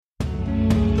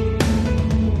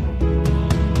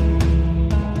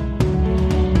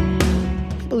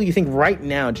do you think right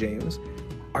now, James,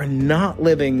 are not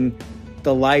living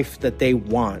the life that they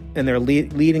want, and they're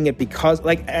leading it because,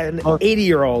 like, an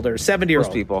 80-year-old or 70-year-old?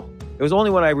 Most people. It was only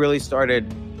when I really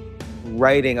started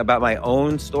writing about my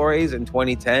own stories in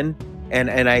 2010,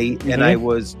 and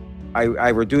I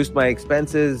reduced my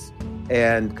expenses,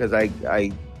 and because I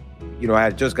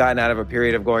had just gotten out of a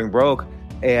period of going broke,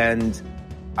 and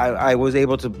I was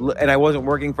able to, and I wasn't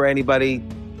working for anybody.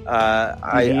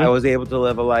 I was able to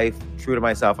live a life true to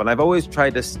myself, and I've always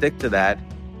tried to stick to that.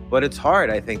 But it's hard,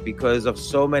 I think, because of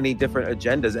so many different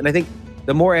agendas. And I think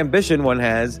the more ambition one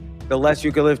has, the less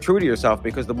you can live true to yourself,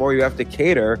 because the more you have to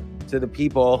cater to the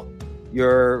people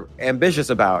you're ambitious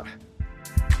about.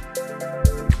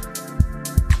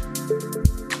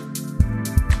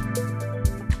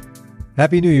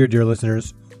 Happy New Year, dear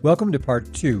listeners. Welcome to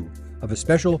part 2 of a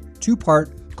special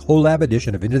 2-part collab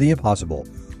edition of Into the Impossible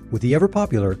with the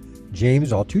ever-popular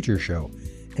James Altucher Show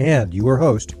and your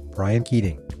host, Brian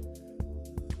Keating.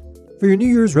 For your New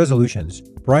Year's resolutions,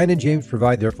 Brian and James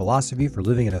provide their philosophy for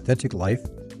living an authentic life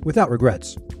without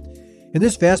regrets. In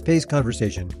this fast-paced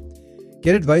conversation,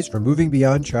 get advice for moving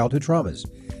beyond childhood traumas.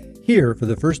 Hear, for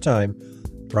the first time,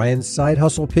 Brian's side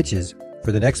hustle pitches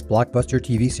for the next blockbuster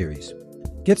TV series.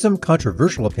 Get some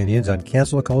controversial opinions on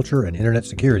cancel culture and internet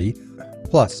security,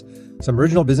 plus some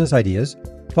original business ideas,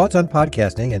 thoughts on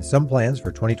podcasting, and some plans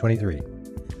for 2023.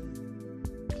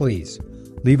 Please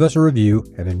leave us a review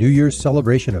and a New Year's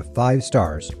celebration of 5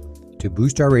 stars to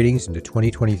boost our ratings into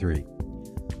 2023.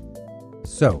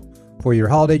 So, for your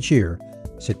holiday cheer,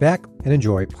 sit back and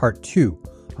enjoy part 2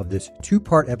 of this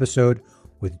 2-part episode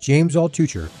with James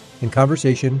Altucher in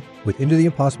conversation with Into the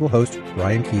Impossible host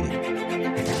Brian Keating.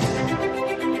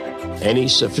 Any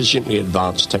sufficiently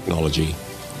advanced technology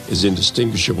is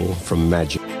indistinguishable from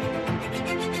magic.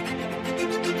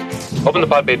 Open the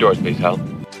pod bay doors, please, Hal.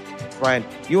 Brian,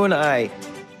 you and I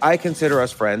consider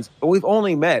us friends, but we've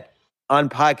only met on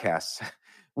podcasts.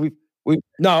 We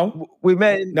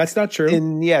met. That's not true.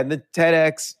 In the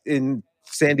TEDx in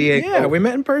San Diego. Yeah, we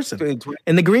met in person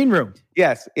in the green room.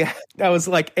 Yes, yeah, that was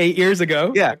like 8 years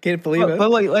ago. Yeah, I can't believe it.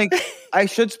 But like, I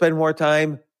should spend more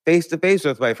time face to face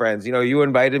with my friends. You know, you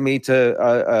invited me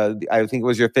to, I think it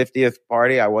was your 50th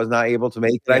party. I was not able to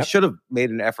make it. Yep. I should have made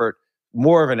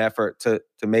more of an effort to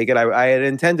make it. I had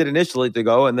intended initially to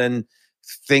go, and then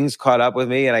things caught up with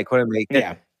me and I couldn't make it.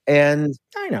 Yeah. And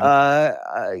I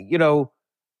know.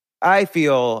 I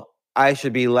feel I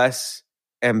should be less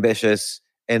ambitious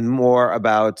and more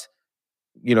about,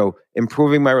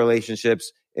 improving my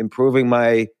relationships, improving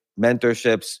my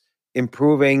mentorships,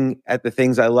 improving at the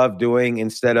things I love doing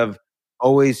instead of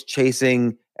always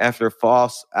chasing after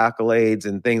false accolades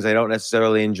and things I don't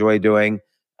necessarily enjoy doing.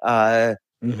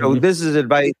 This is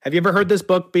advice. Have you ever heard this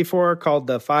book before called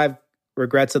The 5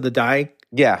 Regrets of the Dying?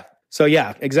 Yeah. So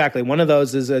yeah, exactly. One of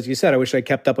those is, as you said, I wish I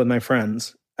kept up with my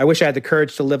friends. I wish I had the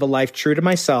courage to live a life true to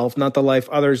myself, not the life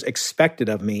others expected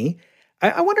of me.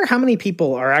 I wonder how many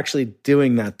people are actually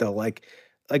doing that though. Like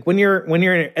when you're,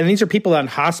 and these are people on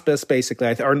hospice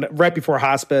basically, or right before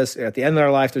hospice, at the end of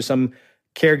their life, there's some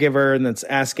caregiver and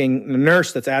a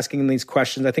nurse that's asking these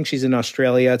questions. I think she's in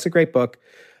Australia. It's a great book.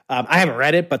 I haven't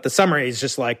read it, but the summary is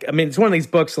just like, it's one of these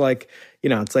books like,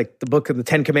 it's like the book of the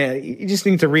 10 Commandments. You just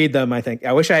need to read them, I think.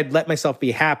 I wish I had let myself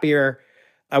be happier.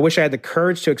 I wish I had the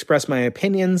courage to express my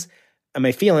opinions and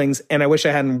my feelings, and I wish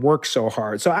I hadn't worked so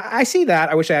hard. So I see that.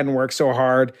 I wish I hadn't worked so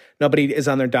hard. Nobody is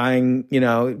on their dying,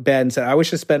 bed and said, I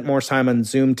wish I spent more time on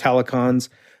Zoom telecons.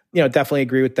 Definitely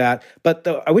agree with that. But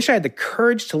I wish I had the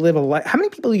courage to live a life. How many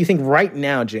people do you think right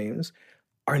now, James,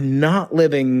 are not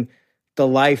living the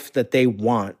life that they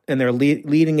want, and they're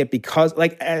leading it because,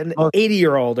 like, an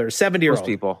 80-year-old or 70-year-old? Most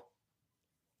people.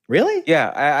 Really?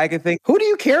 Yeah, I could think. Who do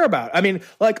you care about?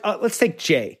 Let's take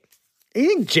Jay. You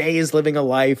think Jay is living a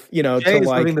life, Jay is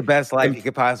living the best life he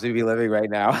could possibly be living right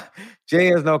now. Jay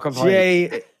has no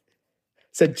complaints.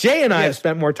 Jay and I have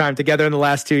spent more time together in the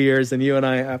last 2 years than you and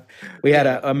I have. We had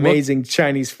an amazing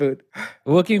Chinese food.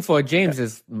 Working for James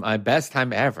is my best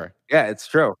time ever. Yeah, it's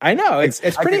true. I know. It's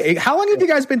pretty. How long have you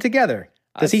guys been together?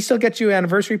 Does he still get you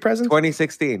anniversary presents?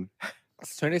 2016.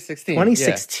 It's 2016.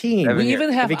 2016. Yeah. We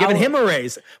even have given him a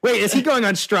raise. Wait, is he going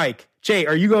on strike? Jay,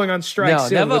 are you going on strike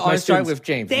soon? No, never with on strike with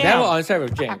James. Damn. Never on strike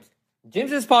with James.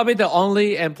 James is probably the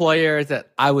only employer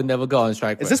that I would never go on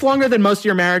strike with. Is this longer than most of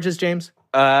your marriages, James?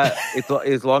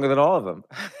 It's longer than all of them.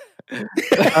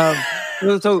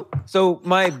 So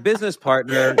my business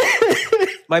partner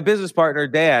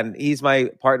Dan, he's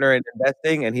my partner in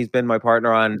investing, and he's been my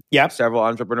partner on several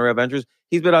entrepreneurial ventures.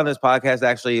 He's been on this podcast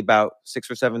actually about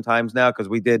 6 or 7 times now because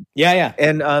we did. Yeah.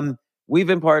 And we've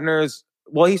been partners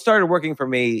well, he started working for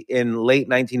me in late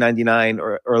 1999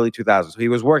 or early 2000. So he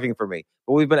was working for me.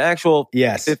 But we've been actual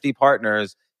 50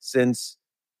 partners since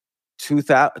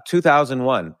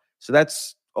 2001. So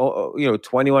that's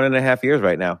 21 and a half years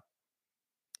right now.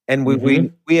 And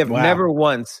we have never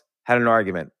once had an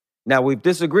argument. Now we've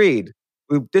disagreed.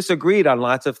 We've disagreed on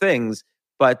lots of things,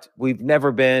 but we've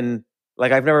never been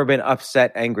I've never been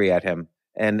upset, angry at him,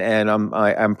 and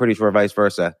I'm pretty sure vice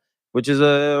versa, which is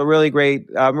a really great.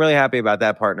 I'm really happy about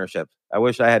that partnership. I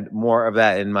wish I had more of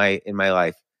that in my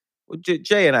life.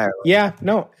 Jay and I.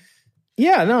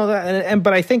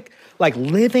 But I think like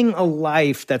living a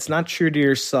life that's not true to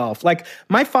yourself. Like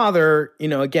my father,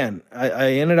 again,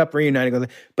 I ended up reuniting with him,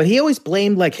 but he always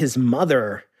blamed like his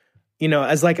mother,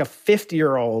 as like a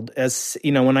 50-year-old, as,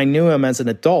 when I knew him as an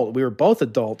adult, we were both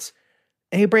adults.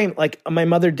 And he blamed like my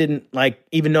mother didn't like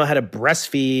even know how to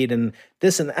breastfeed and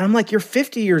this and I'm like, you're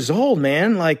 50 years old,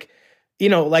 man. Like,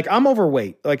 like I'm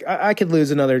overweight. Like I could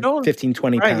lose another 15,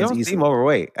 20 pounds you don't easily. Seem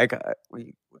overweight.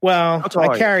 Well,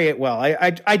 I carry it well.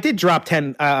 I did drop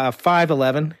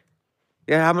 5'11".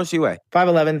 Yeah, how much do you weigh?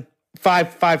 5'11",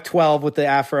 5'12" with the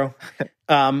afro.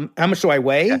 How much do I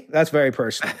weigh? Yeah. That's very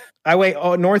personal. I weigh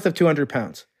north of 200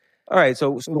 pounds. All right,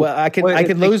 so well, I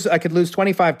could lose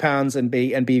 25 pounds and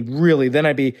be really, then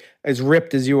I'd be as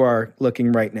ripped as you are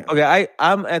looking right now. Okay,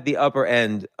 I'm at the upper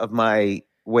end of my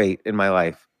weight in my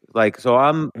life. Like, so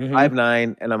I'm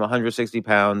 5'9" and I'm 160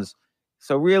 pounds.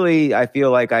 So really, I feel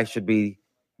like I should be.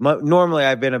 Normally,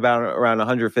 I've been around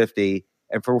 150,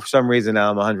 and for some reason now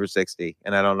I'm 160,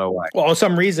 and I don't know why. Well,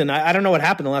 some reason I don't know what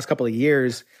happened the last couple of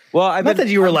years. Well, not that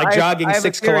you were like jogging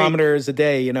 6 kilometers a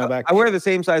day, back. I wear the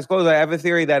same size clothes. I have a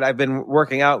theory that I've been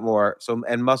working out more,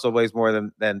 and muscle weighs more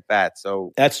than fat.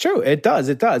 So that's true. It does.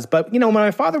 But when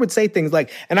my father would say things like,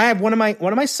 and I have one of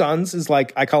my sons is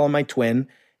like, I call him my twin.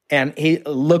 And he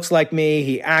looks like me.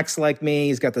 He acts like me.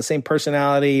 He's got the same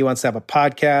personality. He wants to have a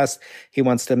podcast. He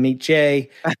wants to meet Jay.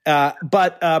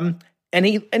 And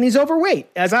he's overweight.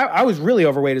 As I was really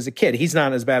overweight as a kid. He's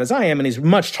not as bad as I am, and he's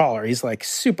much taller. He's like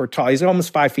super tall. He's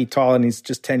almost 5 feet tall, and he's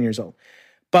just 10 years old.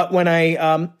 But when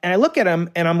I look at him,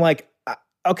 and I'm like,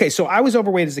 okay, so I was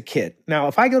overweight as a kid. Now,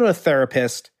 if I go to a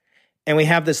therapist, and we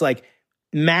have this like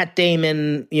Matt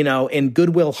Damon, in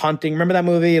Good Will Hunting. Remember that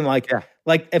movie? And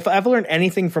like if I've learned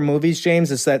anything from movies,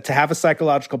 James, is that to have a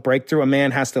psychological breakthrough, a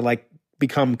man has to like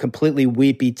become completely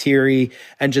weepy, teary,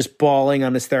 and just bawling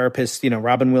on his therapist,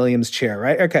 Robin Williams' chair,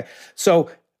 right? Okay.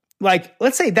 So like,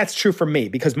 let's say that's true for me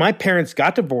because my parents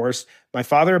got divorced. My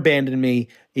father abandoned me,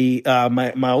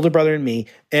 my older brother and me,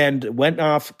 and went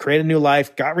off, created a new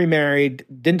life, got remarried,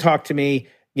 didn't talk to me,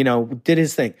 did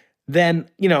his thing. Then,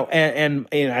 and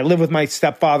I live with my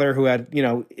stepfather who had,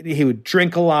 he would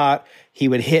drink a lot. He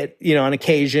would hit, on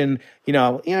occasion,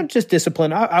 just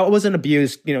discipline. I wasn't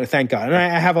abused, thank God. And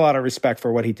I have a lot of respect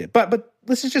for what he did. But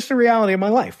this is just the reality of my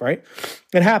life, right?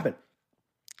 It happened.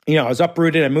 I was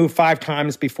uprooted. I moved 5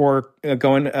 times before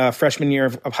going freshman year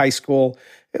of high school.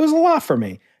 It was a lot for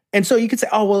me. And so you could say,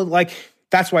 oh, well, like,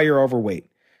 that's why you're overweight.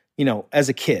 As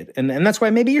a kid. And that's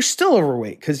why maybe you're still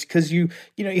overweight because you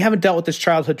haven't dealt with this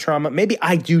childhood trauma. Maybe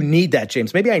I do need that,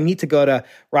 James. Maybe I need to go to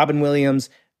Robin Williams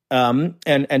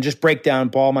and just break down,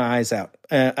 bawl my eyes out.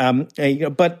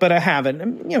 But I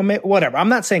haven't, whatever. I'm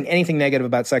not saying anything negative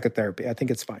about psychotherapy. I think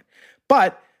it's fine.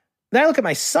 But then I look at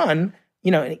my son,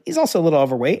 he's also a little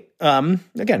overweight.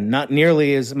 Again, not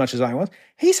nearly as much as I was.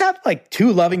 He's had like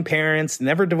 2 loving parents,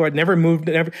 never divorced, never moved,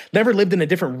 never lived in a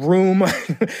different room.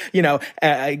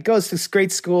 Goes to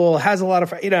great school, has a lot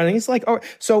of, and he's like, oh,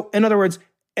 so in other words,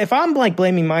 if I'm like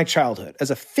blaming my childhood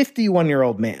as a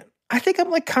 51-year-old man, I think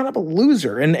I'm like kind of a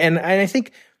loser. And I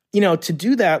think, to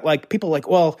do that, like people are like,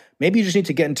 well, maybe you just need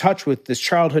to get in touch with this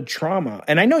childhood trauma.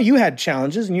 And I know you had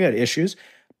challenges and you had issues.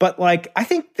 But like, I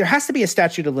think there has to be a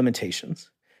statute of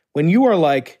limitations when you are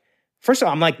like, first of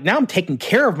all, I'm like, now I'm taking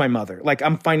care of my mother. Like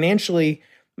I'm financially,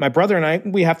 my brother and I,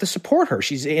 we have to support her.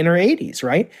 She's in her 80s,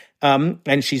 right?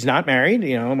 And she's not married,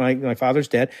 my father's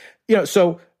dead,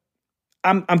 so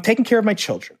I'm taking care of my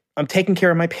children. I'm taking care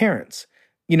of my parents.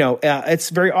 It's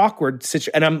very awkward.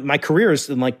 And my career is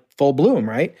in like full bloom,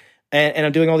 right? And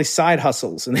I'm doing all these side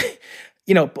hustles and,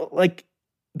 but like,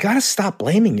 you got to stop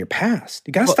blaming your past.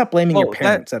 You got to stop blaming your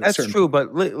parents. That's true,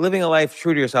 but living a life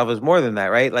true to yourself is more than that,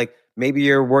 right? Like maybe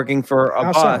you're working for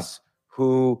a boss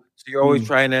so you're always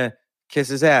trying to kiss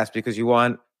his ass because you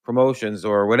want promotions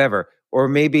or whatever. Or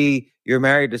maybe you're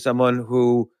married to someone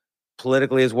who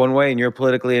politically is one way and you're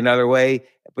politically another way,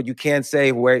 but you can't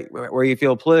say where you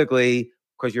feel politically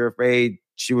because you're afraid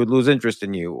she would lose interest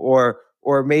in you. Or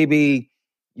maybe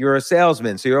you're a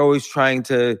salesman, so you're always trying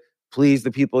to please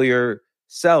the people you're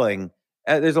selling,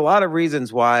 there's a lot of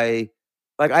reasons why.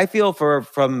 Like I feel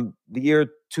from the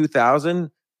year 2000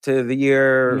 to the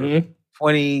year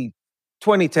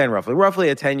 2010, roughly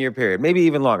a 10-year period, maybe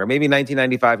even longer, maybe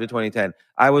 1995 to 2010.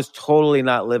 I was totally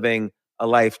not living a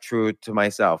life true to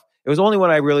myself. It was only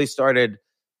when I really started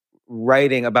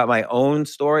writing about my own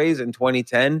stories in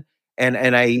 2010,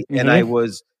 and I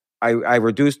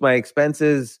reduced my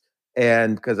expenses,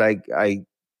 and because I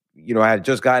had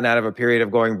just gotten out of a period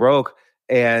of going broke,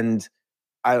 and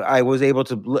I was able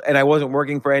to, and I wasn't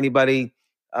working for anybody.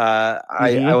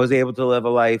 I was able to live a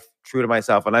life true to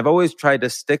myself, and I've always tried to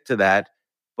stick to that.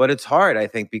 But it's hard, I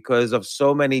think, because of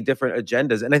so many different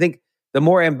agendas. And I think the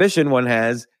more ambition one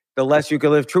has, the less you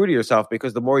can live true to yourself,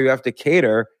 because the more you have to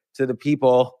cater to the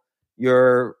people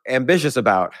you're ambitious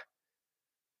about.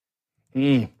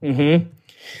 Yeah,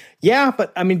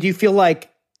 but I mean, do you feel like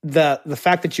the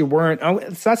fact that you weren't,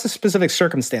 that's a specific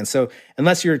circumstance. So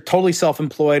unless you're totally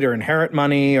self-employed or inherit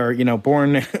money or,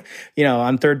 born,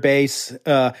 on third base,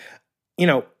 at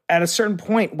a certain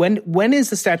point, when is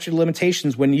the statute of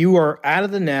limitations when you are out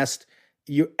of the nest?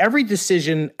 Every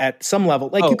decision at some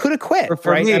level, you could have quit,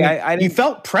 for right? Me, I mean, you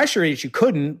felt pressure that you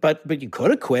couldn't, but you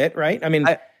could have quit, right? I mean,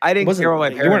 I didn't care what my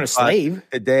parents. You weren't a slave.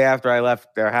 The day after I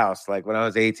left their house, like when I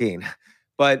was 18.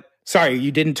 But sorry,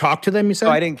 you didn't talk to them. You said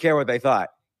no, I didn't care what they thought.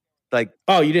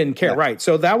 You didn't care, right?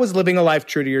 So that was living a life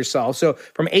true to yourself. So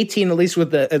from 18, at least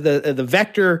with the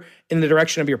vector in the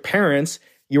direction of your parents,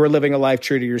 you were living a life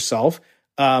true to yourself.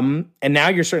 And now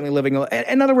you're certainly living.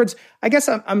 In other words, I guess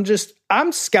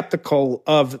I'm skeptical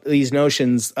of these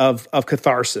notions of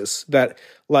catharsis, that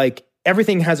like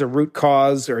everything has a root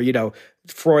cause, or,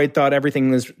 Freud thought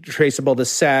everything was traceable to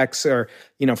sex, or,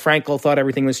 Frankl thought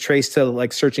everything was traced to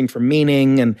like searching for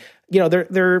meaning. And,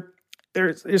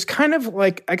 there's kind of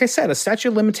like I said, a statute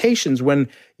of limitations when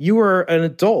you were an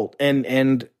adult,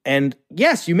 and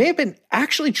yes, you may have been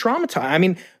actually traumatized. I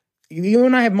mean, you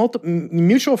and I have multiple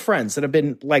mutual friends that have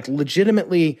been like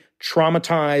legitimately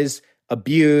traumatized,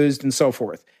 abused, and so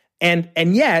forth. And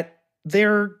yet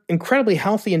they're incredibly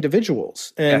healthy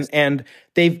individuals, and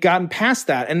they've gotten past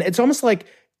that. And it's almost like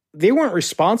they weren't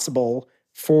responsible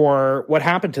for what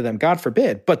happened to them, God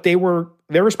forbid, but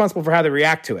they're responsible for how they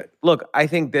react to it. Look, I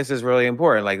think this is really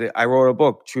important. Like I wrote a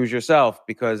book, Choose Yourself,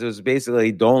 because it was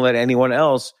basically don't let anyone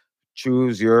else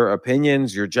choose your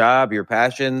opinions, your job, your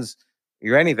passions,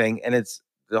 your anything. And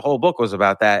the whole book was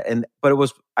about that.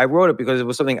 But I wrote it because it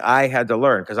was something I had to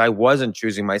learn, because I wasn't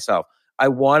choosing myself. I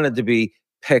wanted to be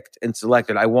picked and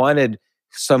selected. I wanted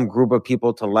some group of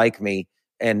people to like me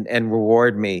and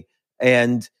reward me.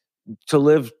 And to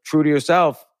live true to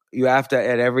yourself, you have to,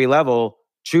 at every level,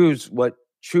 choose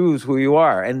who you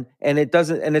are. And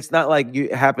it's not like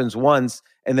it happens once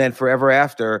and then forever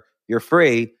after you're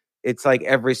free. It's like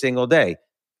every single day.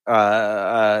 You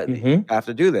have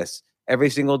to do this.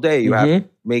 Every single day you have to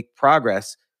make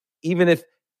progress. Even if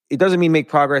it doesn't mean make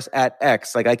progress at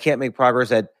X. Like I can't make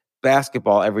progress at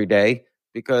basketball every day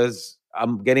because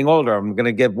I'm getting older. I'm going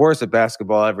to get worse at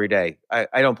basketball every day.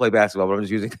 I don't play basketball, but I'm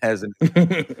just using that as an.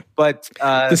 But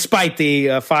despite the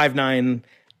 5'9"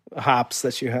 hops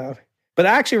that you have, but it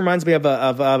actually reminds me of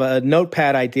a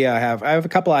notepad idea I have. I have a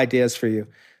couple ideas for you.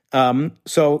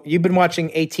 So you've been watching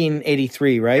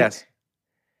 1883, right? Yes.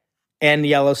 And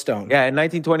Yellowstone. Yeah, and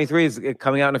 1923 is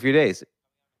coming out in a few days.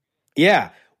 Yeah.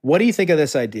 What do you think of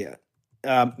this idea?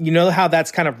 You know how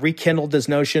that's kind of rekindled this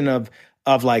notion of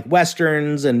like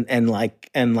Westerns and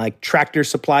like Tractor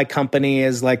Supply Company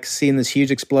is like seeing this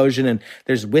huge explosion, and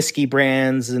there's whiskey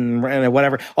brands and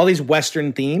whatever, all these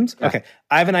Western themes. Yeah. Okay.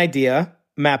 I have an idea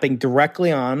mapping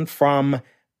directly on from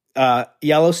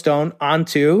Yellowstone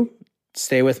onto,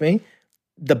 stay with me,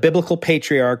 the biblical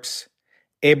patriarchs,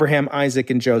 Abraham, Isaac,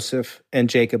 and Joseph, and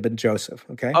Jacob and Joseph.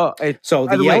 Okay. So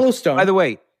the Yellowstone. By the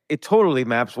way, it totally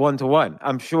maps 1-to-1.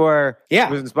 I'm sure it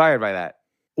was inspired by that.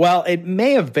 Well, it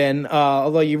may have been,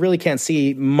 although you really can't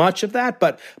see much of that.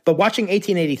 But watching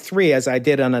 1883, as I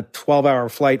did on a 12-hour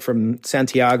flight from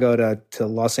Santiago to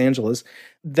Los Angeles,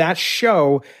 that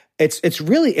show, it's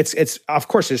really of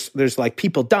course there's like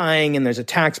people dying, and there's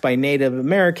attacks by Native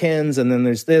Americans, and then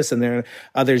there's this, and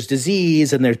there's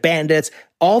disease, and there's bandits.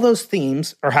 All those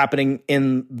themes are happening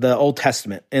in the Old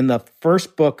Testament, in the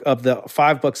first book of the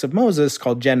 5 books of Moses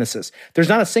called Genesis.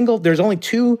 There's only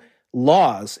 2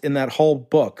 laws in that whole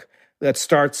book that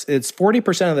starts, it's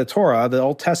 40% of the Torah, the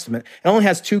Old Testament. It only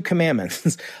has 2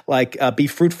 commandments, like be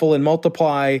fruitful and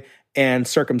multiply, and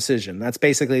circumcision. That's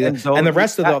basically it. And the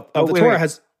rest of the Torah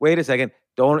has... Wait a second.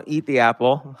 Don't eat the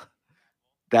apple.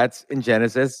 That's in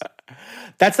Genesis.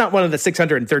 That's not one of the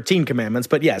 613 commandments,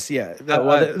 but yes, yeah. All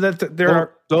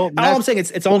I'm saying,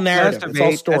 it's all narrative. It's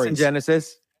all stories. That's in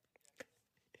Genesis.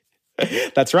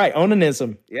 That's right.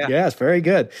 Onanism. Yeah. Yes, very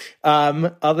good.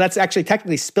 That's actually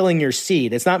technically spilling your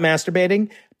seed. It's not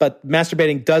masturbating, but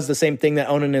masturbating does the same thing that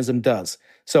onanism does.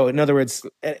 So in other words,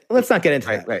 let's not get into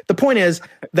that. Right. The point is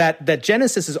that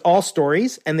Genesis is all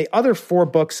stories, and the other 4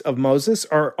 books of Moses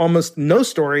are almost no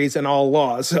stories and all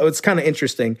laws. So it's kind of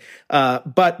interesting.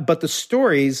 But the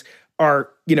stories are,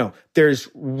 there's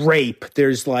rape,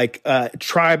 there's like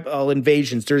tribal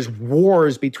invasions, there's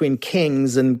wars between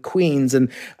kings and queens, and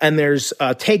there's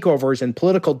takeovers and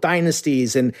political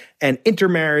dynasties and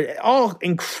intermarriage, all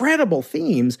incredible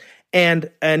themes. And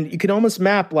you can almost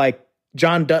map like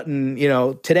John Dutton,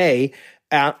 today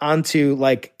onto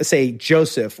like, say,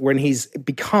 Joseph, when he's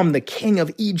become the king of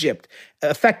Egypt.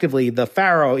 Effectively, the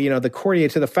Pharaoh, the courtier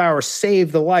to the Pharaoh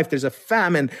saved the life. There's a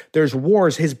famine. There's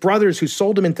wars. His brothers who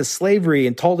sold him into slavery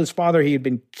and told his father he had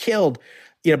been killed,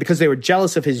 because they were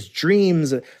jealous of his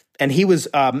dreams. And he was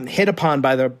hit upon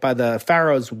by the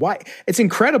Pharaoh's wife. It's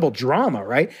incredible drama,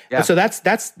 right? Yeah. And so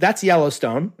that's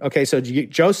Yellowstone. Okay, so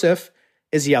Joseph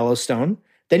is Yellowstone.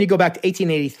 Then you go back to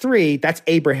 1883. That's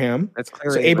Abraham. That's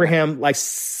clearly so Abraham like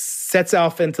sets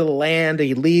off into the land.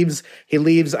 He leaves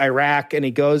Iraq and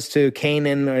he goes to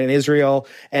Canaan and Israel,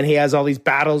 and he has all these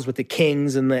battles with the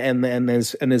kings and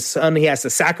his son. He has to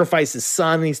sacrifice his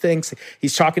son. He thinks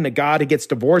he's talking to God. He gets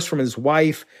divorced from his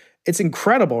wife. It's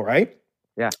incredible, right?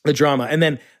 Yeah, the drama. And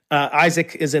then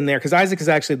Isaac is in there because Isaac is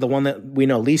actually the one that we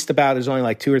know least about. There's only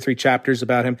like 2 or 3 chapters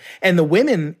about him. And the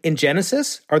women in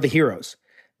Genesis are the heroes.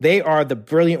 They are the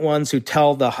brilliant ones who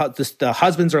tell the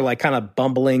husbands are like kind of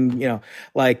bumbling,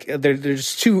 like they're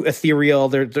just too ethereal.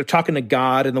 They're talking to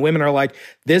God, and the women are like,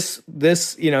 this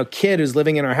kid who's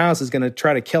living in our house is going to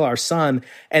try to kill our son.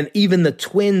 And even the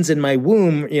twins in my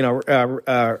womb,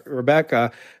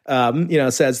 Rebecca,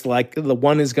 says like the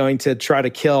one is going to try to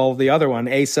kill the other one,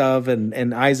 Esau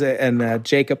and Isaac and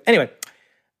Jacob. Anyway,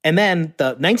 and then the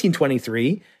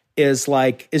 1923 is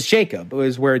Jacob,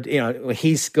 is where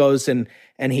he goes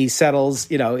and he settles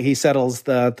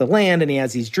the land, and he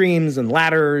has these dreams and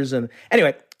ladders. And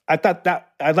anyway, I thought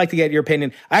that I'd like to get your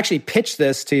opinion. I actually pitched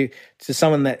this to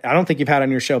someone that I don't think you've had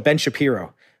on your show, Ben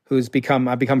Shapiro, I've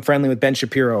become friendly with Ben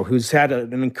Shapiro, who's had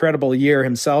an incredible year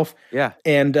himself. Yeah.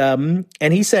 And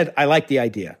he said, I like the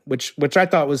idea, which I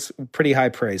thought was pretty high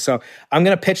praise. So I'm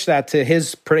going to pitch that to he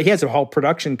has a whole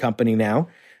production company now.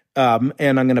 And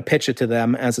I'm going to pitch it to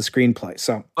them as a screenplay.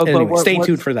 So anyway, stay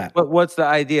tuned for that. But what's the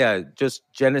idea? Just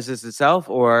Genesis itself,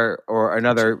 or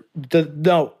another?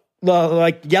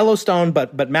 Like Yellowstone,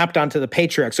 but mapped onto the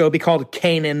patriarchs. So it would be called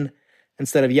Canaan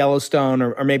instead of Yellowstone,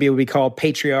 or maybe it would be called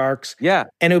Patriarchs. Yeah,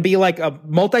 and it would be like a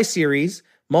multi-series,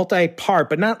 multi-part,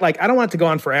 but not like I don't want it to go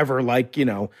on forever, like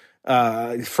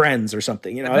Friends or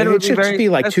something. It should just be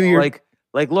like 2 years.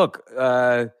 Look.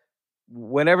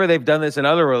 Whenever they've done this in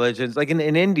other religions, like in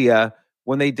India,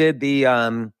 when they did the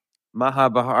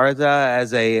Mahabharata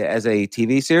as a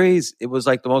TV series, it was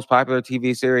like the most popular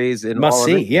TV series in must all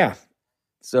see. of India. Yeah,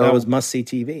 so that was must see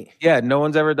TV. Yeah, no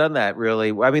one's ever done that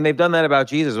really. I mean, they've done that about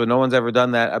Jesus, but no one's ever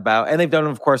done that about, and they've done,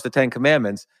 of course, the 10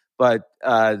 Commandments, but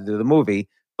the movie.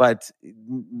 But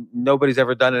nobody's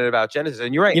ever done it about Genesis.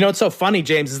 And you're right. What's so funny,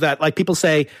 James, is that like people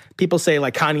say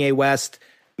like Kanye West.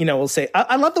 Will say,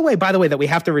 I love the way, by the way, that we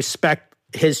have to respect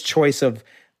his choice of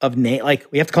name. Like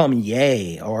we have to call him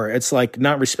Ye, or it's like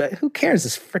not respect. Who cares?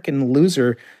 This freaking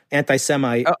loser,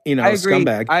 anti-Semite,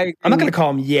 scumbag. I'm not going to call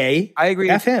him Ye. I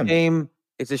agree. F him.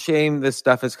 It's a shame this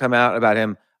stuff has come out about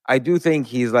him. I do think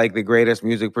he's like the greatest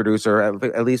music producer,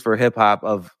 at least for hip hop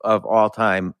of all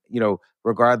time.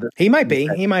 Regardless, he might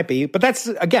be. But that's,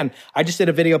 again, I just did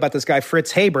a video about this guy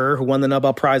Fritz Haber, who won the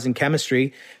Nobel Prize in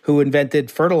chemistry, who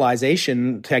invented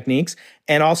fertilization techniques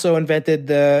and also invented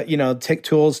the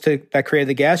tools that created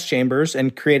the gas chambers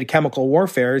and created chemical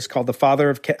warfare. He's called the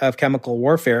father of chemical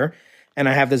warfare. And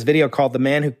I have this video called "The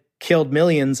Man Who Killed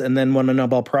Millions and Then Won a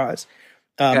Nobel Prize."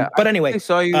 But anyway,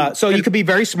 so you could be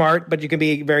very smart, but you can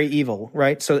be very evil,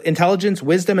 right? So intelligence,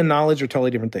 wisdom, and knowledge are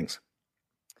totally different things.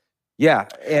 Yeah.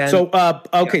 And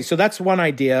so that's one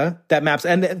idea that maps.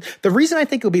 And the reason I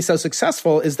think it'll be so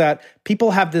successful is that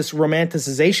people have this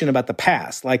romanticization about the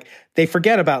past. Like they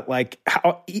forget about like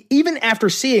how, even after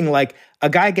seeing like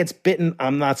a guy gets bitten,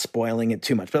 I'm not spoiling it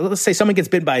too much, but let's say someone gets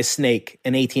bitten by a snake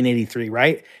in 1883,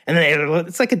 right? And then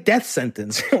it's like a death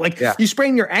sentence. You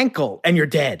sprain your ankle and you're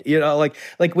dead,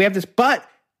 like we have this, but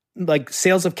like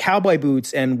sales of cowboy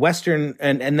boots and Western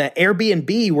and the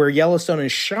Airbnb where Yellowstone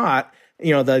is shot,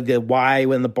 the Y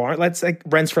in the barn, that's like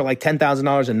rents for like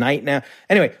 $10,000 a night now.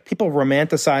 Anyway, people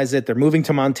romanticize it. They're moving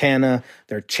to Montana.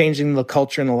 They're changing the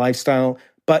culture and the lifestyle.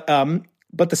 But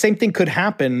But the same thing could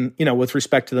happen, with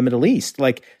respect to the Middle East.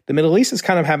 Like the Middle East is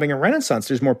kind of having a renaissance.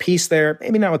 There's more peace there.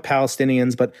 Maybe not with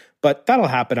Palestinians, but that'll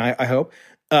happen. I hope.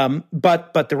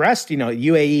 But the rest,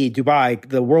 UAE, Dubai,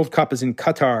 the World Cup is in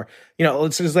Qatar.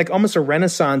 There's like almost a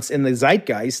renaissance in the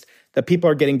zeitgeist that people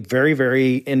are getting very,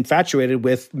 very infatuated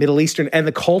with Middle Eastern and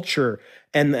the culture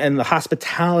and the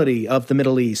hospitality of the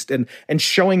Middle East and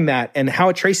showing that and how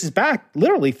it traces back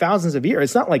literally thousands of years.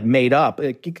 It's not like made up.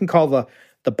 You can call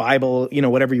the Bible,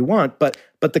 whatever you want, but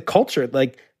the culture,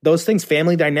 like those things,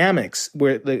 family dynamics,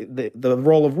 where the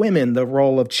role of women, the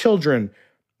role of children,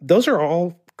 those are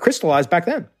all crystallized back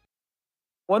then.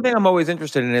 One thing I'm always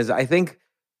interested in is, I think,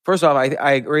 first off,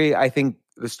 I agree. I think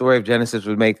the story of Genesis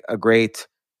would make a great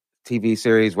TV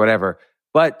series, whatever.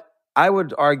 But I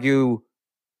would argue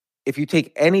if you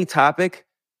take any topic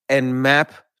and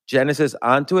map Genesis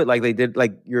onto it, like they did,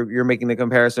 like you're making the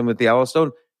comparison with the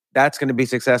Yellowstone, that's going to be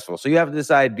successful. So you have to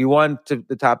decide: do you want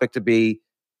the topic to be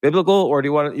biblical, or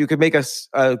you could make a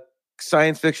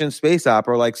science fiction space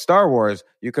opera like Star Wars?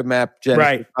 You could map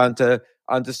Genesis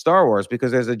onto Star Wars,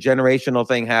 because there's a generational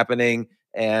thing happening,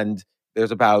 and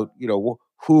there's about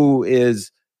who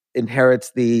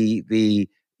inherits the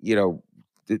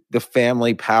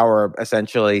family power,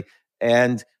 essentially,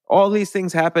 and all these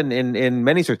things happen in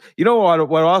many stories.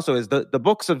 What also is the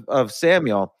books of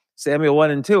Samuel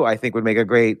 1 and 2, I think would make a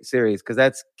great series, because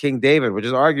that's King David, which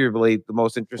is arguably the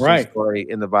most interesting story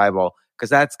in the Bible, because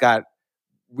that's got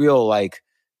real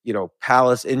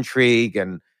palace intrigue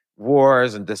and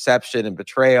wars and deception and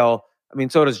betrayal. I mean,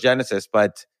 so does Genesis,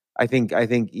 but I think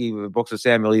even the books of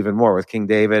Samuel even more, with King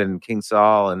David and King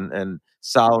Saul and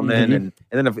Solomon, mm-hmm. and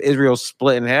then if Israel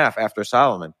split in half after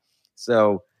Solomon.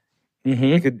 So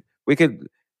mm-hmm. we could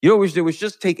what we should do? We should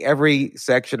just take every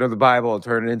section of the Bible and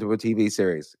turn it into a TV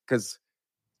series. Because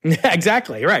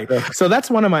exactly right. So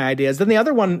that's one of my ideas. Then the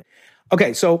other one.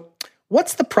 Okay, so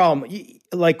what's the problem?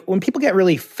 Like when people get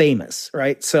really famous,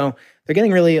 right? So they're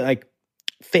getting really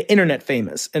internet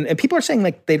famous, and people are saying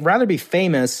like they'd rather be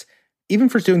famous even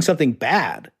for doing something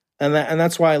bad. And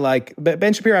that's why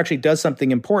Ben Shapiro actually does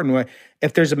something important, where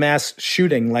if there's a mass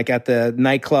shooting, like at the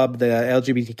nightclub, the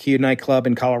LGBTQ nightclub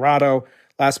in Colorado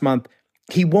last month,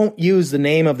 he won't use the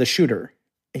name of the shooter.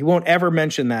 He won't ever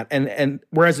mention that. And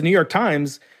whereas the New York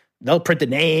Times, they'll print the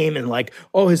name and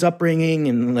his upbringing,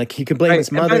 and he can blame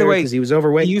his mother because he was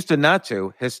overweight. He used to not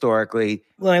to, historically.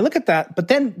 When I look at that, but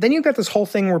then you've got this whole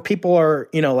thing where people are,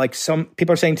 some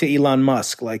people are saying to Elon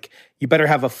Musk, you better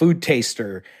have a food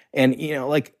taster. And,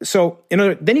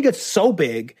 then you get so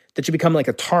big that you become like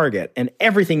a target, and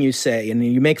everything you say, and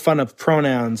you make fun of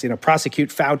pronouns, prosecute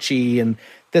Fauci and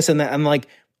this and that.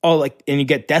 And you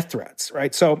get death threats,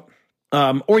 right? So,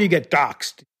 or you get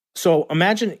doxxed. So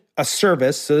imagine a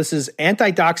service. So this is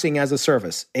anti-doxing as a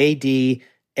service, ADAAS,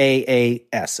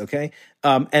 okay?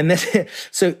 And then,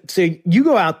 so you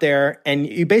go out there and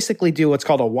you basically do what's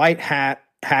called a white hat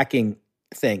hacking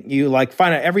thing. You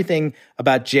find out everything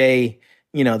about Jay,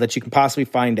 that you can possibly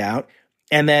find out.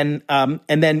 And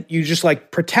then you just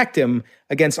protect him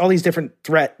against all these different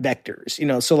threat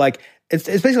vectors, so it's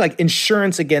basically like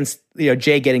insurance against,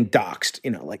 Jay getting doxxed,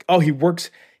 he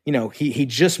works, he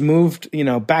just moved,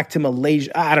 back to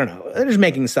Malaysia. I don't know. They're just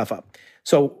making stuff up.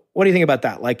 So what do you think about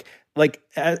that?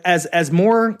 As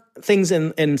more things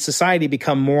in society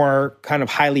become more kind of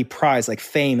highly prized, like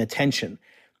fame, attention,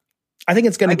 I think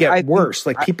it's going to get worse.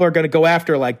 People are going to go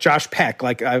after Josh Peck.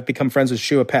 I've become friends with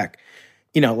Shua Peck.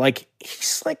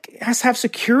 He's has to have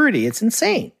security. It's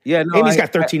insane. Yeah, no, maybe he's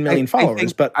got 13 million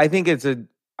followers, but I think it's a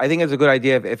good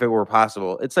idea if it were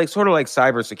possible. It's sort of like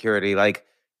cybersecurity.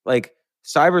 Like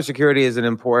cybersecurity is an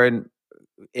important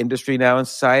industry now in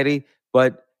society,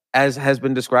 but as has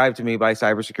been described to me by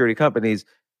cybersecurity companies,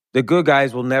 the good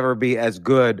guys will never be as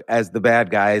good as the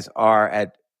bad guys are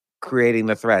at creating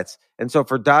the threats. And so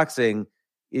for doxing,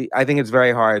 I think it's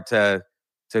very hard to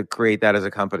create that as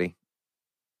a company.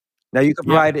 Now you can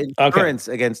provide insurance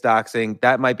against doxing.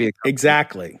 That might be a company.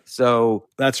 Exactly. So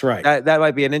that's right. That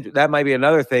might be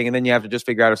another thing, and then you have to just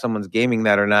figure out if someone's gaming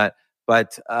that or not.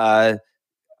 But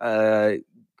to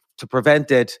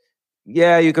prevent it,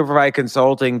 you can provide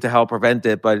consulting to help prevent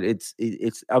it, but it's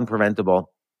unpreventable.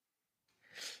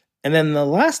 And then the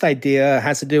last idea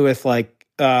has to do with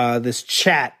this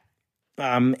chat,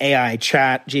 AI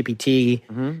chat,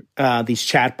 GPT, these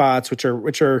chat bots, which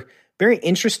are very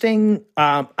interesting.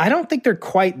 I don't think they're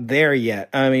quite there yet.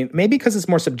 I mean, maybe because it's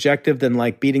more subjective than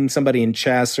beating somebody in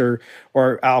chess or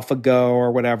AlphaGo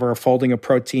or whatever, folding a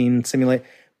protein simulate.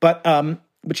 But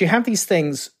you have these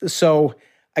things. So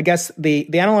I guess the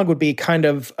analog would be kind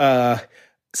of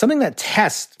something that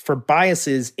tests for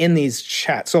biases in these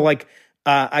chats. So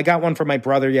I got one from my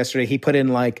brother yesterday. He put in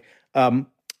like,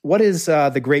 what is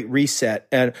the Great Reset?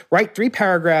 And write 3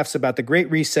 paragraphs about the Great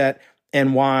Reset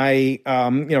and why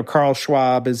Carl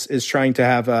Schwab is trying to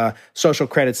have a social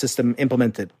credit system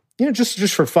implemented.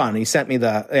 Just for fun. He sent me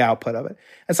the output of it.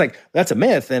 It's like, that's a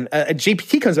myth. And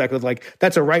GPT comes back with like,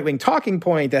 that's a right-wing talking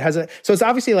point that has a... So it's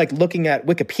obviously like looking at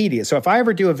Wikipedia. So if I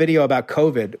ever do a video about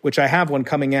COVID, which I have one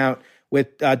coming out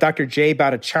with Dr. Jay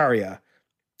Bhattacharya,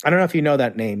 I don't know if you know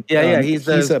that name. Yeah, he's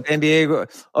the San Diego...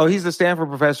 Oh, he's the Stanford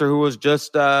professor who was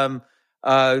just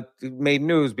made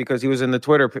news because he was in the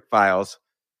Twitter files.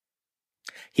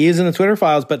 He is in the Twitter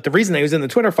files, but the reason he was in the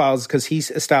Twitter files is because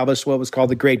he's established what was called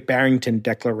the Great Barrington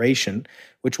Declaration,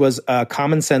 which was a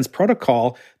common sense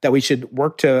protocol that we should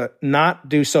work to not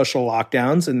do social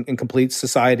lockdowns and complete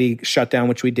society shutdown,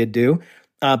 which we did do,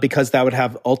 because that would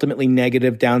have ultimately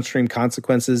negative downstream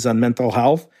consequences on mental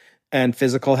health and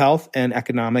physical health and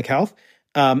economic health.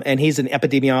 And he's an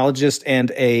epidemiologist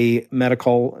and a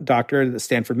medical doctor at the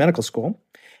Stanford Medical School.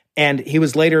 And he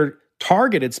was later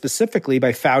targeted specifically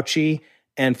by Fauci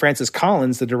and Francis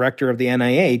Collins, the director of the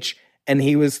NIH, and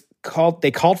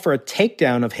they called for a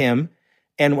takedown of him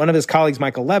and one of his colleagues,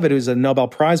 Michael Levitt, who's a Nobel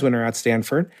Prize winner at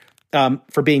Stanford,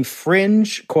 for being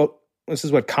fringe, quote, this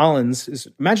is what Collins is,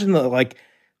 imagine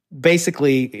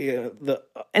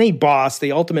any boss,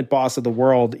 the ultimate boss of the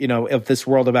world, of this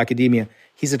world of academia.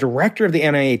 He's a director of the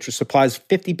NIH, which supplies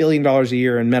 $50 billion a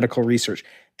year in medical research.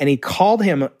 And he called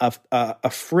him a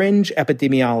fringe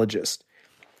epidemiologist.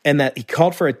 And that he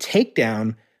called for a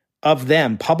takedown of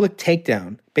them, public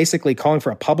takedown, basically calling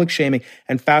for a public shaming.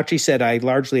 And Fauci said, I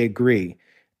largely agree.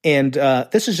 And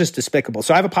this is just despicable.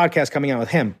 So I have a podcast coming out with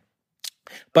him.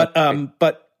 But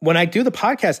when I do the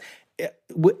podcast,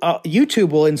 YouTube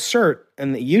will insert,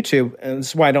 and YouTube, and this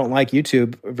is why I don't like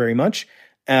YouTube very much,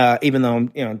 even though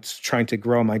I'm trying to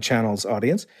grow my channel's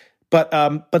audience. But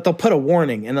they'll put a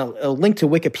warning and a link to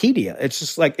Wikipedia. It's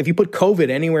just like if you put COVID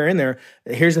anywhere in there,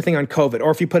 here's the thing on COVID.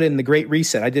 Or if you put in the Great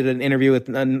Reset. I did an interview with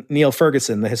Neil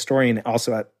Ferguson, the historian,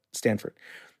 also at Stanford.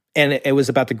 And it was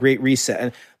about the Great Reset.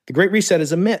 And the Great Reset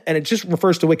is a myth. And it just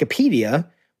refers to Wikipedia,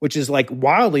 which is like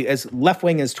wildly as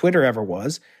left-wing as Twitter ever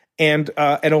was. And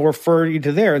it'll refer you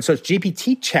to there. And so it's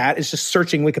GPT chat is just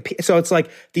searching Wikipedia. So it's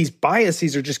like these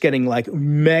biases are just getting like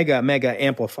mega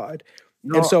amplified.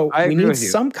 No, and so we need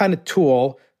some kind of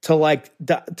tool to like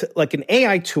an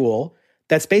AI tool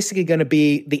that's basically going to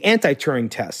be the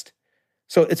anti-Turing test.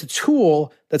 So it's a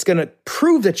tool that's going to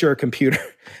prove that you're a computer.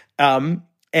 And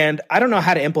I don't know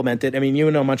how to implement it. I mean, you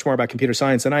know much more about computer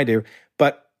science than I do,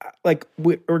 but like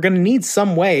we're going to need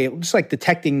some way, just like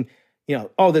detecting,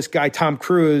 this guy Tom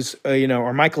Cruise,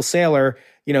 or Michael Saylor,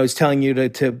 is telling you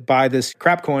to buy this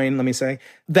crap coin. Let me say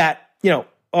that,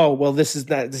 this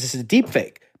is a deep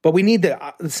fake. But we need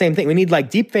the same thing. We need like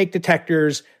deepfake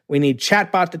detectors. We need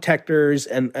chatbot detectors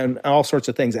and all sorts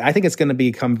of things. I think it's going to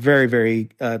become very, very,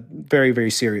 very,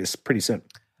 very serious pretty soon.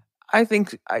 I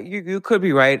think you could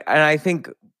be right. And I think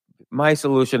my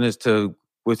solution is to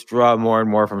withdraw more and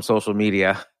more from social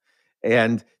media.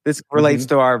 And this relates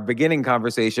to our beginning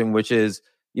conversation, which is,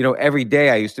 every day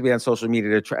I used to be on social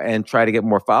media to try to get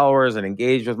more followers and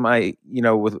engage with my,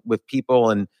 with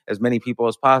people and as many people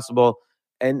as possible.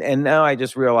 And now I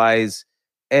just realize,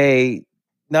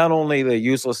 not only the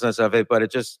uselessness of it, but it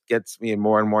just gets me in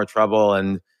more and more trouble.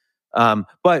 And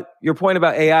but your point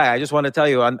about AI, I just want to tell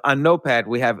you on Notepad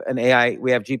we have an AI,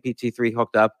 we have GPT-3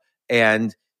 hooked up,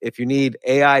 and if you need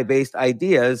AI-based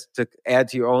ideas to add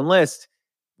to your own list,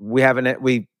 we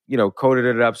coded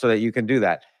it up so that you can do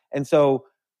that. And so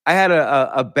I had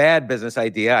a bad business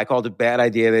idea. I called it Bad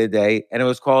Idea the other day, and it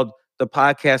was called the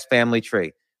Podcast Family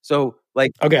Tree. So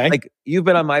like you've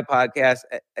been on my podcast,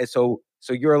 so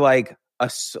you're like a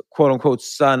quote unquote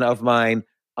son of mine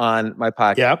on my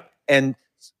podcast. Yep. And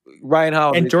Ryan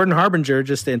Howell and Jordan Harbinger,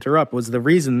 just to interrupt, was the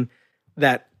reason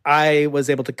that I was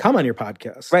able to come on your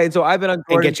podcast. Right. So I've been on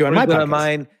Jordan, and get you on my podcast. On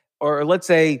mine, or let's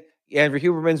say Andrew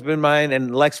Huberman's been mine,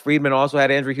 and Lex Friedman also had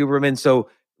Andrew Huberman. So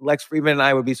Lex Friedman and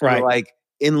I would be sort of like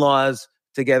in-laws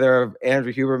together of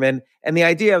Andrew Huberman. And the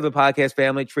idea of the Podcast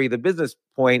Family Tree, the business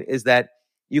point, is that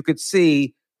you could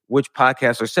see which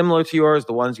podcasts are similar to yours,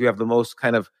 the ones you have the most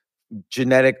kind of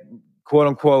genetic, quote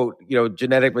unquote,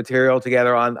 genetic material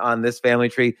together on this family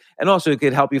tree. And also it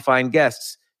could help you find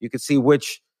guests. You could see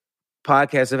which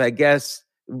podcasts have had guests,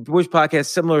 which podcasts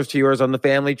similar to yours on the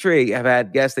family tree have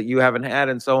had guests that you haven't had,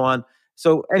 and so on.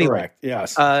 So anyway, correct.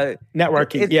 Yes.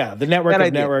 Networking. The network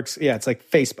of networks. Yeah. It's like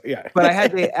Facebook. Yeah. But I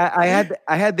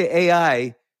had the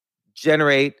AI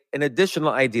generate an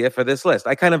additional idea for this list.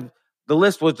 The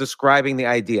list was describing the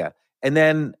idea. And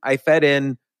then I fed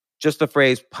in just the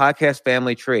phrase podcast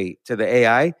family tree to the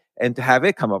AI and to have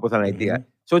it come up with an idea.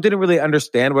 So it didn't really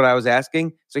understand what I was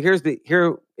asking. So here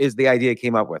is the idea it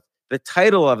came up with. The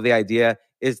title of the idea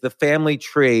is The Family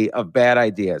Tree of Bad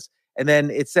Ideas. And then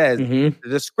it says, the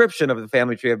description of the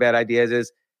family tree of bad ideas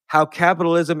is how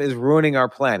capitalism is ruining our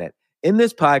planet. In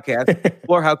this podcast,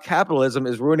 explore how capitalism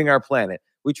is ruining our planet.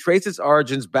 We trace its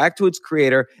origins back to its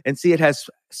creator and see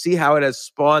how it has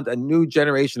spawned a new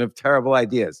generation of terrible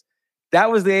ideas.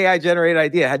 That was the AI generated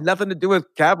idea. It had nothing to do with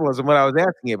capitalism when I was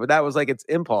asking it, but that was like its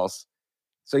impulse.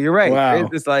 So you're right. Wow. There's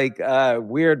this like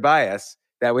weird bias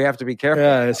that we have to be careful.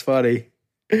 Yeah, it's funny.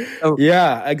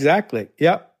 Yeah, exactly.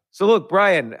 Yep. So look,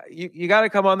 Brian, you got to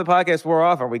come on the podcast more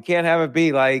often. We can't have it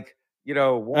be like, I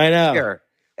know. Year.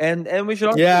 And we should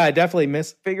also I definitely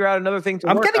figure out another thing to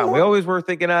work on. We always were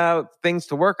thinking out things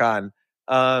to work on.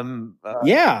 Well,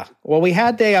 we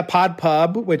had a pod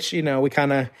pub, which,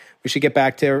 we should get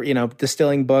back to,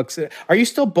 distilling books. Are you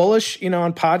still bullish,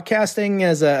 on podcasting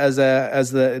as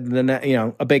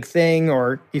a big thing,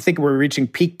 or you think we're reaching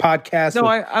peak podcast? No,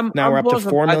 I'm we're up to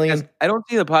 4 million. I don't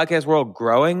see the podcast world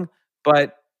growing,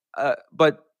 but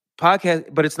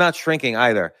it's not shrinking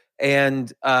either.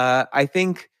 And I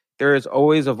think there is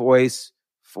always a voice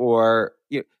for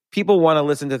people want to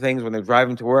listen to things when they're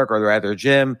driving to work or they're at their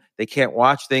gym. They can't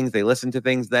watch things; they listen to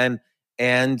things then,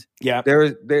 and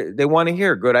they want to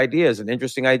hear good ideas and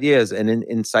interesting ideas and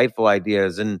insightful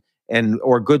ideas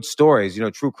or good stories.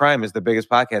 True crime is the biggest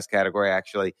podcast category,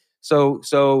 actually.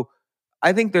 So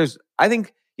I think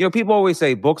people always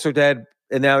say books are dead,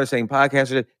 and now they're saying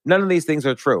podcasts are dead. None of these things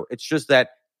are true. It's just that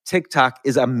TikTok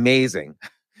is amazing.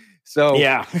 So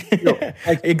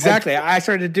exactly. I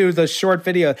started to do the short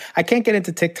video. I can't get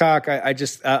into TikTok. I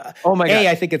just oh my God.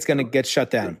 I think it's going to get shut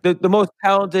down. The most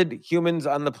talented humans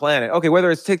on the planet. Okay,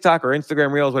 whether it's TikTok or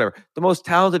Instagram Reels, whatever. The most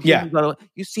talented humans on the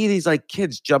planet. You see these like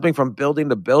kids jumping from building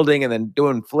to building and then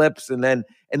doing flips and then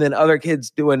other kids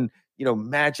doing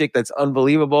magic that's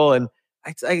unbelievable, and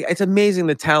it's amazing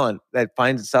the talent that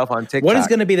finds itself on TikTok. What is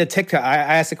going to be the TikTok? I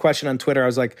asked a question on Twitter. I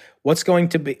was like,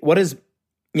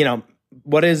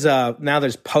 now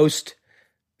there's post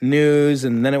news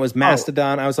and then it was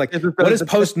Mastodon. I was like, what is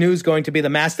post news going to be the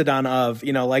Mastodon of,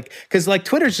 because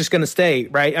Twitter's just going to stay,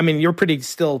 right? I mean, you're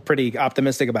still pretty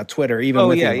optimistic about Twitter, even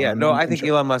with Elon. Yeah. No, I think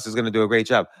Elon Musk is going to do a great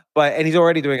job, and he's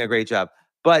already doing a great job.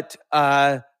 But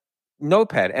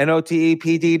Notepad,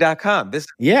 NOTEPD.com. This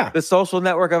the social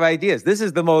network of ideas. This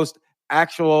is the most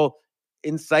actual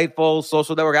insightful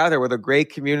social network out there with a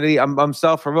great community. I'm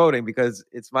self-promoting because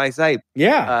it's my site.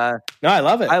 No, I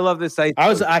love it. I love this site.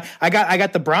 I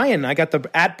got the Brian. I got the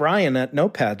 @Brian at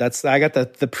Notepad. I got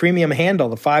the premium handle,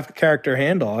 the 5-character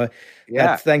handle.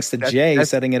 That's thanks to Jay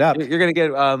setting it up. You're going to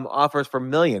get offers for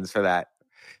millions for that.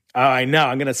 Oh, I know.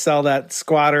 I'm going to sell that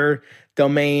squatter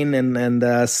domain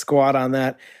and squat on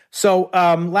that. So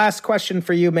last question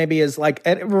for you maybe is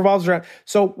it revolves around.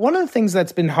 So one of the things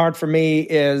that's been hard for me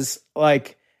is I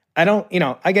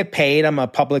get paid. I'm a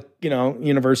public,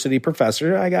 university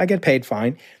professor. I get paid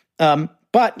fine. But,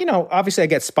 obviously I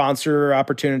get sponsor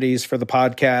opportunities for the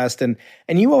podcast.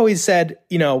 And you always said,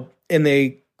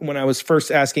 when I was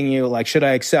first asking you, should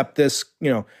I accept this,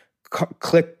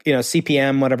 click,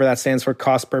 CPM, whatever that stands for,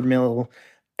 cost per mil.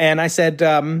 And I said,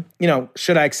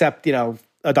 should I accept,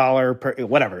 $1 per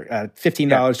whatever, $15,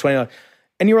 $20.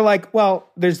 And you were like, well,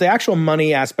 there's the actual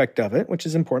money aspect of it, which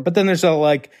is important. But then there's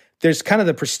there's kind of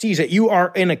the prestige that you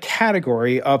are in a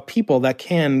category of people that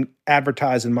can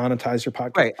advertise and monetize your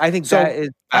podcast. Right. I think that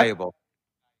is valuable.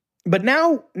 But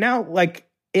now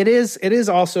it is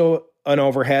also an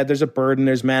overhead. There's a burden.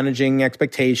 There's managing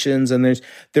expectations, and there's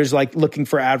looking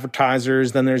for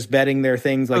advertisers. Then there's vetting their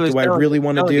things. Do I really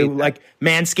want to do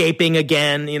manscaping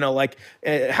again?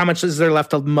 How much is there left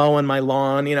to mow on my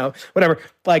lawn? Whatever.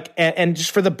 And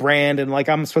just for the brand, and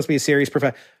I'm supposed to be a serious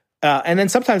professional. And then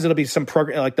sometimes it'll be some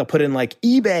program, they'll put in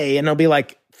eBay, and it'll be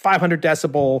 500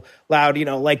 decibel loud.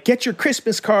 Get your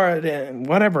Christmas card and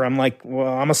whatever. I'm well,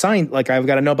 I'm assigned. I've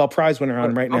got a Nobel Prize winner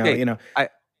on right now.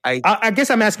 I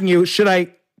guess I'm asking you, should I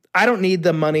don't need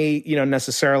the money,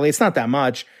 necessarily. It's not that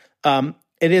much.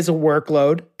 It is a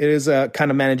workload. It is a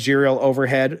kind of managerial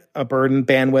overhead, a burden,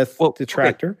 bandwidth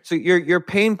detractor. Okay. So your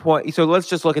pain point. So let's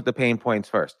just look at the pain points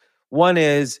first. One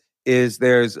is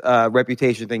there's a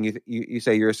reputation thing. You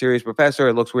say you're a serious professor.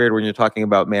 It looks weird when you're talking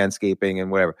about manscaping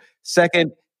and whatever.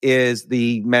 Second is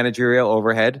the managerial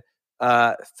overhead.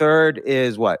 Third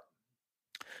is what?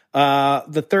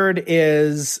 The third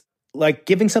is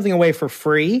giving something away for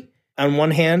free. On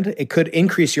one hand, it could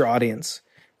increase your audience,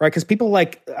 right? Because people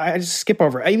I just skip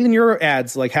over. Even your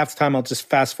ads, half the time I'll just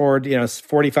fast forward,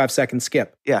 45-second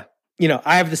skip. Yeah.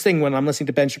 I have this thing when I'm listening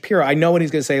to Ben Shapiro, I know what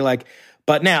he's going to say, like,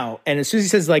 but now. And as soon as he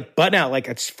says, like, but now, like,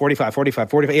 it's 45,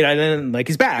 and then, like,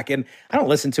 he's back. And I don't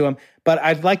listen to him. But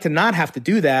I'd like to not have to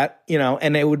do that,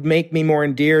 and it would make me more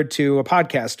endeared to a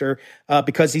podcaster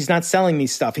because he's not selling me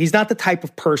stuff. He's not the type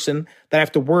of person that I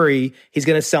have to worry he's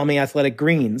going to sell me Athletic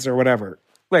Greens or whatever.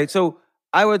 Right. So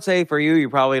I would say for you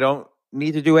probably don't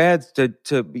need to do ads to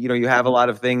you have a lot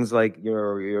of things like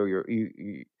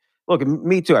you look,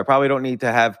 me too. I probably don't need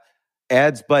to have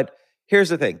ads, but here's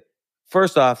the thing.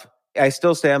 First off, I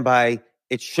still stand by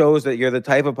it shows that you're the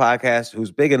type of podcast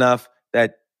who's big enough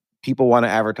that people want to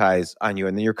advertise on you,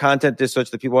 and then your content is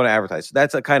such that people want to advertise. So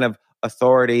that's a kind of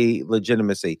authority,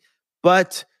 legitimacy.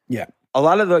 But a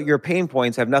lot of your pain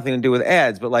points have nothing to do with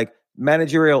ads, but like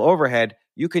managerial overhead,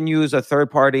 you can use a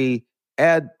third-party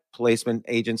ad placement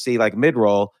agency like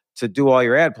Midroll to do all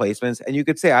your ad placements, and you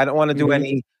could say, I don't want to do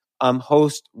any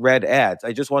host-read ads.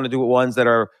 I just want to do ones that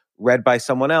are read by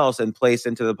someone else and placed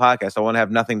into the podcast. I want to have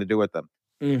nothing to do with them.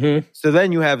 So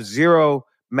then you have zero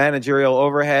managerial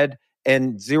overhead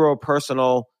and zero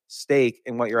personal stake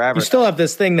in what you're advertising. You still have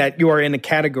this thing that you are in a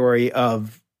category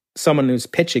of someone who's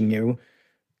pitching you,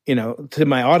 to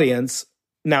my audience.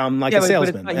 Now I'm like a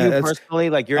salesman. But it's not you personally,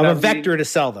 like I'm a vector to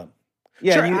sell them.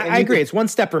 Yeah, sure, I agree. It's one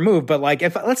step removed, but like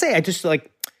if let's say I just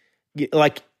like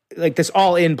this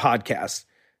all in podcast.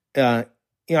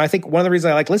 I think one of the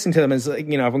reasons I like listening to them is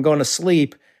if I'm going to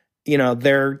sleep,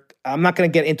 I'm not going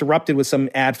to get interrupted with some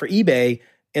ad for eBay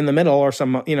in the middle or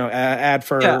some ad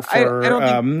for I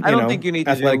don't think you need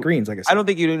Athletic to do, Greens. I guess I don't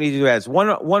think you need to do ads.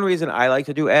 One reason I like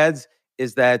to do ads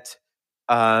is that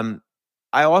I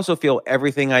also feel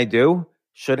everything I do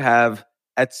should have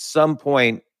at some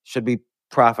point should be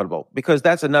profitable, because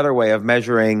that's another way of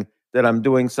measuring that I'm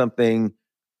doing something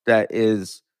that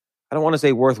is, I don't want to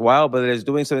say worthwhile, but it is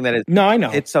doing something that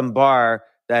is hit some bar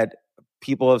that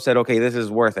people have said, okay, this is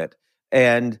worth it.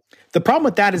 And the problem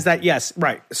with that is that, yes,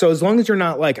 right. So as long as you're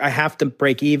not like, I have to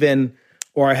break even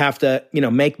or I have to,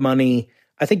 make money,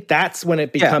 I think that's when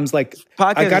it becomes like,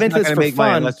 I got into this for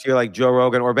fun. Unless you're like Joe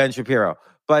Rogan or Ben Shapiro.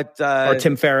 But or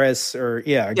Tim Ferriss or,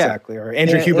 exactly. Or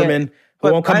Andrew Huberman,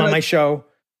 who won't come on my show.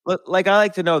 Like, I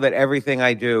like to know that everything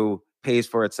I do pays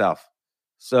for itself.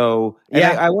 So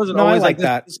I wasn't always like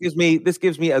that. This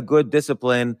gives me a good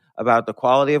discipline about the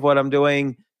quality of what I'm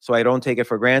doing, so I don't take it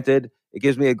for granted. It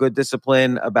gives me a good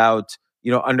discipline about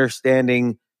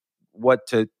understanding what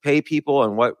to pay people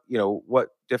and what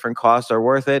different costs are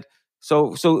worth it.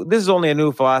 So this is only a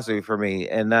new philosophy for me,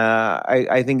 and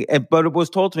I think. But it was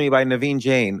told to me by Naveen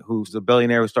Jain, who's the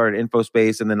billionaire who started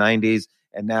InfoSpace in the '90s,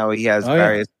 and now he has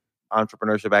various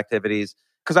entrepreneurship activities.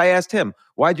 Because I asked him,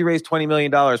 why'd you raise $20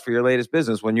 million for your latest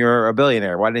business when you're a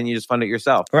billionaire? Why didn't you just fund it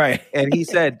yourself? Right. And he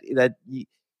said that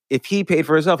if he paid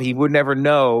for himself, he would never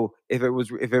know if it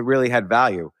really had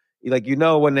value. Like,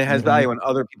 when it has value when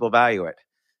other people value it.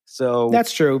 So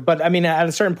that's true. But I mean, at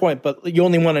a certain point, but you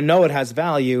only want to know it has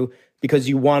value because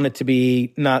you want it to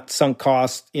be not sunk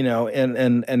cost,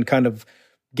 and kind of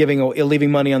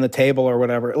leaving money on the table or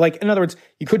whatever. Like, in other words,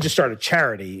 you could just start a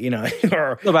charity,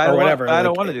 or whatever. I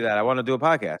don't want to do that. I want to do a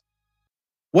podcast.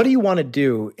 What do you want to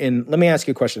do let me ask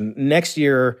you a question. Next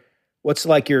year, what's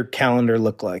like your calendar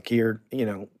look like? You're,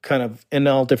 kind of in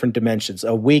all different dimensions,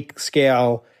 a week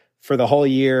scale for the whole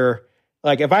year.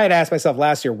 Like, if I had asked myself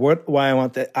last year why I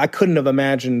want that, I couldn't have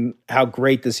imagined how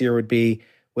great this year would be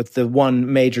with the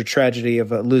one major tragedy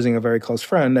of losing a very close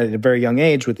friend at a very young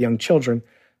age with young children.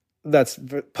 That's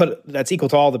equal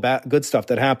to all the good stuff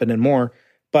that happened and more.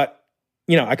 But,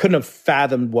 I couldn't have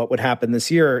fathomed what would happen this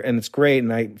year, and it's great,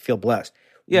 and I feel blessed.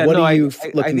 Yeah, what are you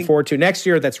looking forward to next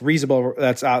year that's reasonable,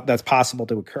 that's possible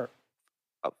to occur?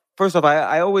 First off,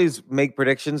 I always make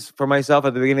predictions for myself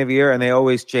at the beginning of the year, and they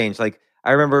always change. Like,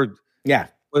 I remember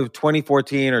with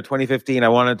 2014 or 2015, I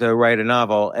wanted to write a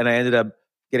novel, and I ended up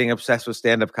getting obsessed with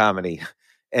stand-up comedy.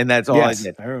 And that's all I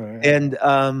did.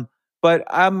 And but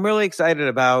I'm really excited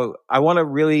about,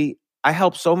 I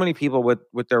help so many people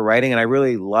with their writing, and I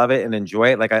really love it and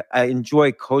enjoy it. Like, I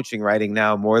enjoy coaching writing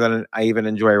now more than I even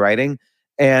enjoy writing.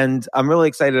 And I'm really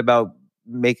excited about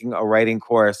making a writing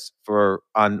course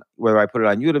on whether I put it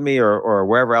on Udemy or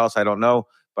wherever else, I don't know.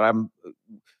 But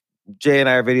Jay and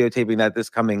I are videotaping that this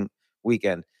coming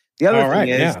weekend. The other thing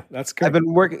is, that's good. I've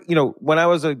been working, when I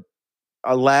was a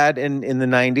lad in the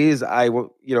 90s, I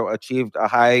achieved a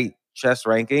high chess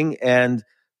ranking, and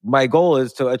my goal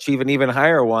is to achieve an even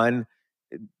higher one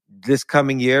this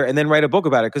coming year and then write a book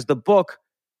about it, because the book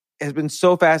has been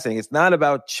so fascinating. It's not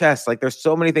about chess. Like, there's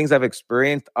so many things I've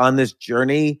experienced on this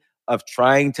journey of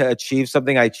trying to achieve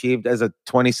something I achieved as a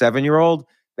 27-year-old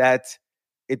that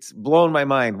it's blown my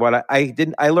mind. What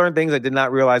I learned things I did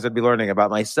not realize I'd be learning about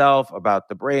myself, about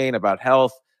the brain, about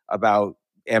health, about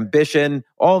ambition.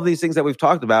 All of these things that we've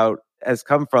talked about has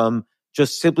come from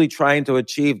just simply trying to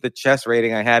achieve the chess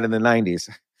rating I had in the 90s.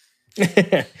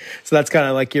 So that's kind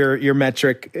of like your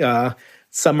metric,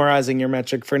 summarizing your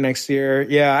metric for next year.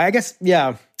 Yeah, I guess,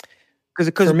 yeah. Because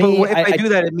if I do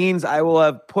that, it means I will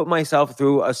have put myself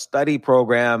through a study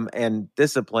program and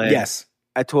discipline. Yes.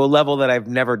 To a level that I've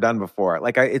never done before.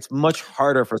 Like it's much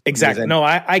harder for exactly. No,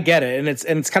 I get it, and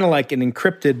it's kind of like an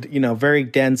encrypted, very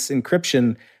dense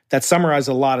encryption that summarizes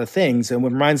a lot of things. And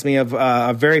what reminds me of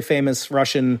a very famous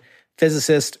Russian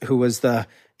physicist who was the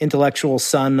intellectual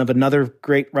son of another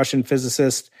great Russian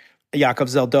physicist, Yakov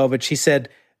Zeldovich. He said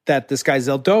that this guy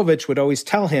Zeldovich would always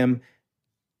tell him,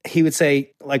 he would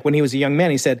say, like when he was a young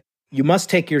man, he said, "You must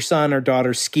take your son or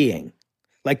daughter skiing.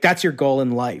 Like that's your goal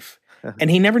in life."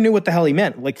 And he never knew what the hell he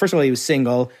meant. Like, first of all, he was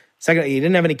single. Second, he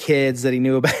didn't have any kids that he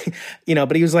knew about,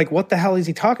 but he was like, what the hell is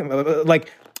he talking about? Like,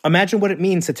 imagine what it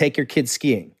means to take your kids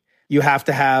skiing. You have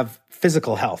to have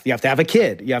physical health. You have to have a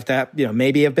kid. You have to have,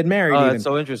 maybe have been married. Oh, even. That's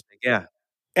so interesting. Yeah.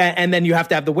 And then you have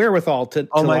to have the wherewithal to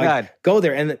God, go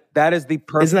there. And that is the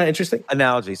perfect Isn't that interesting?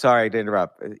 Analogy. Sorry to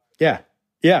interrupt. Yeah.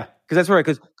 Yeah. Because that's right.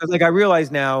 Because like I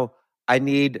realize now I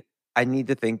need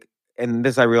to think. And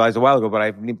this I realized a while ago, but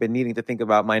I've been needing to think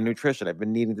about my nutrition. I've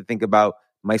been needing to think about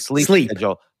my sleep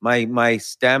schedule, my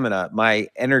stamina, my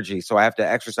energy. So I have to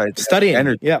exercise. Studying.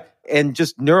 Energy. Yeah. And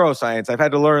just neuroscience. I've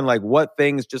had to learn like what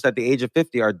things just at the age of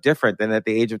 50 are different than at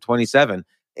the age of 27.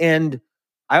 And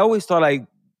I always thought I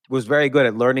was very good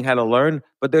at learning how to learn,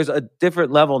 but there's a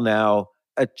different level now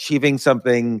achieving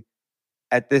something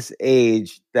at this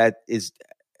age that is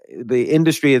the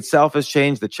industry itself has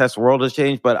changed. The chess world has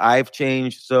changed, but I've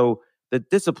changed. So the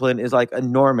discipline is like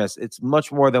enormous. It's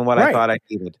much more than what I thought I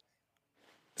needed.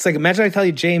 It's like, imagine I tell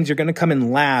you, James, you're going to come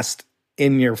in last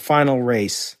in your final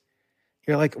race.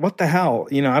 You're like, what the hell?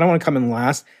 I don't want to come in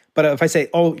last. But if I say,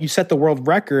 oh, you set the world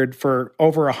record for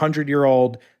over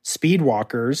 100-year-old speed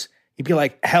walkers, you'd be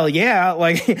like, hell yeah.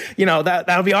 Like,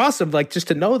 that'll be awesome. Like, just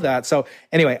to know that. So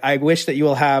anyway, I wish that you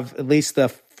will have at least the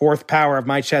fourth power of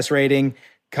my chess rating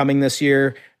coming this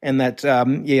year, and that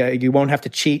you won't have to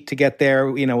cheat to get there,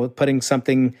 with putting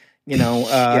something,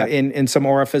 in some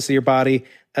orifice of your body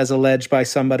as alleged by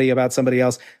somebody about somebody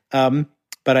else. But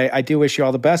I do wish you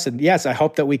all the best, and yes, I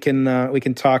hope that we can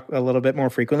talk a little bit more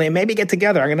frequently and maybe get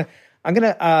together. I'll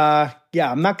tell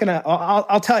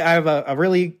you, I have a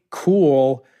really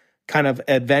cool kind of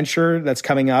adventure that's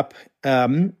coming up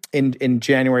in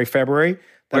January, February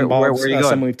that involves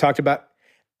something we've talked about.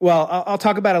 Well, I'll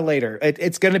talk about it later.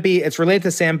 It's related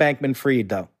to Sam Bankman-Fried,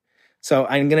 though. So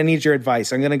I'm going to need your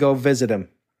advice. I'm going to go visit him.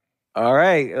 All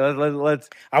right. Let's.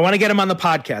 I want to get him on the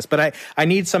podcast, but I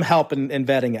need some help in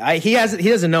vetting it. He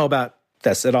doesn't know about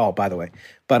this at all, by the way.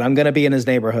 But I'm going to be in his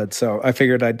neighborhood, so I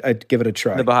figured I'd give it a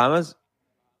try. The Bahamas?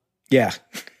 Yeah.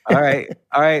 All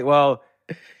right. Well,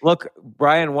 look,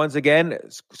 Brian, once again,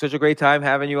 such a great time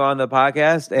having you on the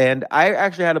podcast. And I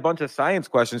actually had a bunch of science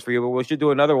questions for you, but we should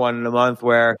do another one in a month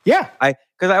where because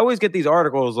I always get these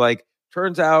articles like,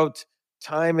 turns out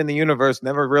time in the universe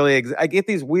never really I get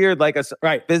these weird, like a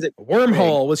physics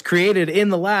wormhole was created in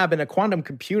the lab in a quantum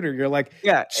computer. You're like,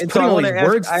 and putting all these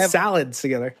word salads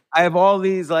together. I have all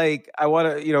these, like, I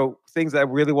want to, things that I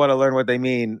really want to learn what they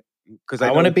mean. Because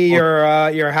I want to be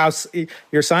your house,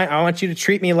 your science. I want you to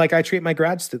treat me like I treat my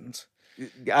grad students.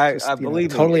 I believe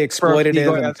totally exploitative.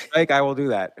 Going on strike, I will do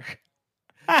that.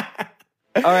 All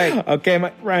right. Okay,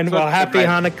 Ryan. Well, happy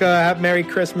Hanukkah, Merry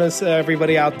Christmas,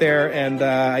 everybody out there, and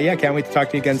can't wait to talk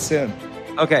to you again soon.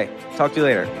 Okay, talk to you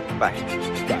later. Bye.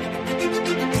 Bye.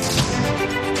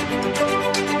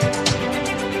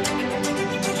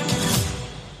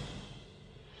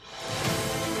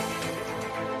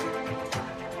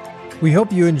 We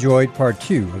hope you enjoyed part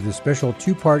 2 of this special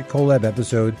 2-part collab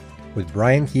episode with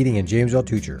Brian Keating and James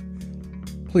Altucher.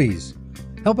 Please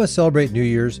help us celebrate New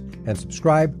Year's and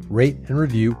subscribe, rate, and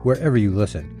review wherever you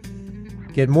listen.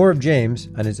 Get more of James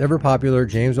on his ever-popular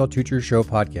James Altucher Show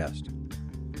podcast.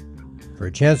 For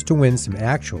a chance to win some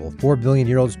actual 4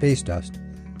 billion-year-old space dust,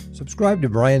 subscribe to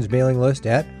Brian's mailing list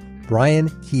at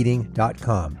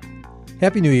briankeating.com.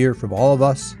 Happy New Year from all of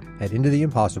us at Into the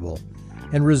Impossible,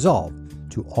 and resolve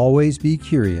to always be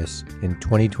curious in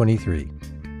 2023.